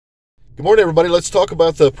Good morning, everybody. Let's talk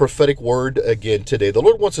about the prophetic word again today. The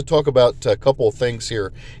Lord wants to talk about a couple of things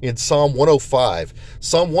here in Psalm 105.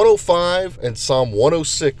 Psalm 105 and Psalm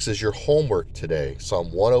 106 is your homework today.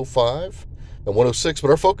 Psalm 105 and 106.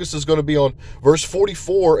 But our focus is going to be on verse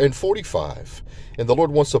 44 and 45. And the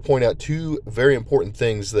Lord wants to point out two very important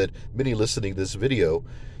things that many listening to this video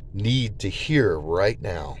need to hear right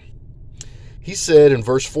now. He said in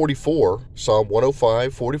verse 44, Psalm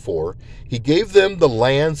 105:44, He gave them the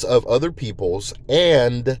lands of other peoples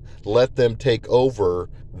and let them take over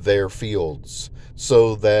their fields,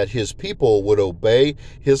 so that His people would obey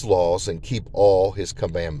His laws and keep all His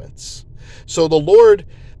commandments. So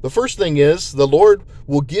the first thing is, the Lord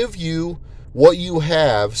will give you what you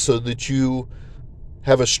have so that you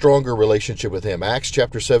have a stronger relationship with Him. Acts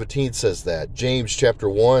chapter 17 says that. James chapter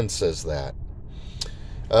 1 says that.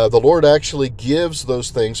 The Lord actually gives those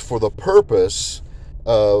things for the purpose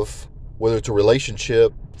of, whether it's a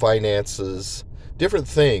relationship, finances, different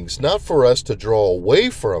things, not for us to draw away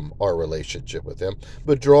from our relationship with Him,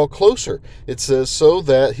 but draw closer. It says so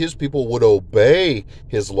that His people would obey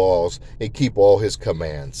His laws and keep all His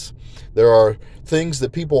commands. There are things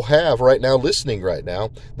that people have right now, listening right now,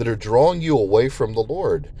 that are drawing you away from the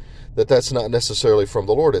Lord. That's not necessarily from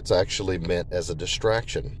the Lord. It's actually meant as a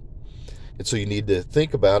distraction. And so you need to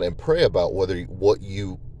think about and pray about whether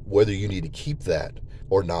you need to keep that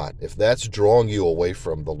or not. If that's drawing you away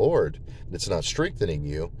from the Lord and it's not strengthening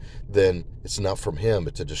you, then it's not from Him.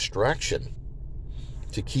 It's a distraction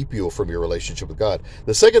to keep you from your relationship with God.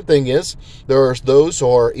 The second thing is, there are those who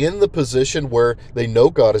are in the position where they know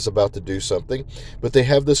God is about to do something, but they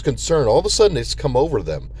have this concern. All of a sudden, it's come over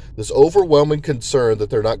them, this overwhelming concern that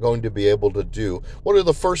they're not going to be able to do. What are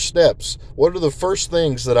the first steps? What are the first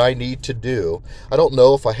things that I need to do? I don't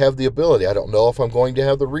know if I have the ability. I don't know if I'm going to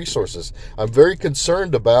have the resources. I'm very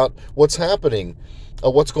concerned about what's happening.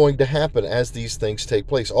 What's going to happen as these things take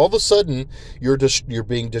place. All of a sudden, you're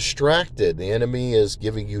being distracted. The enemy is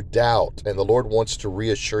giving you doubt, and the Lord wants to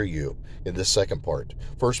reassure you in this second part.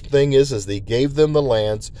 First thing is that He gave them the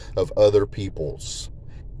lands of other peoples.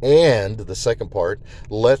 And the second part,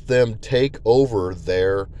 let them take over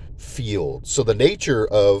their fields. So the nature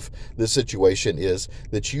of this situation is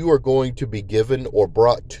that you are going to be given or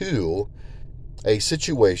brought to a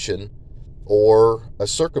situation or a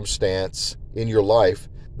circumstance in your life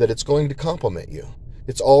that it's going to complement you.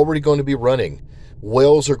 It's already going to be running.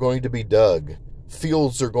 Wells are going to be dug.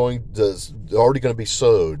 Fields are already going to be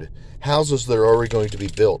sowed. Houses that are already going to be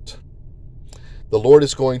built. The Lord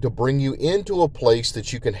is going to bring you into a place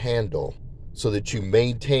that you can handle so that you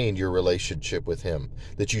maintain your relationship with Him,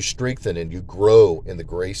 that you strengthen and you grow in the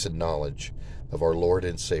grace and knowledge of our Lord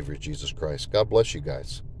and Savior Jesus Christ. God bless you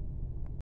guys.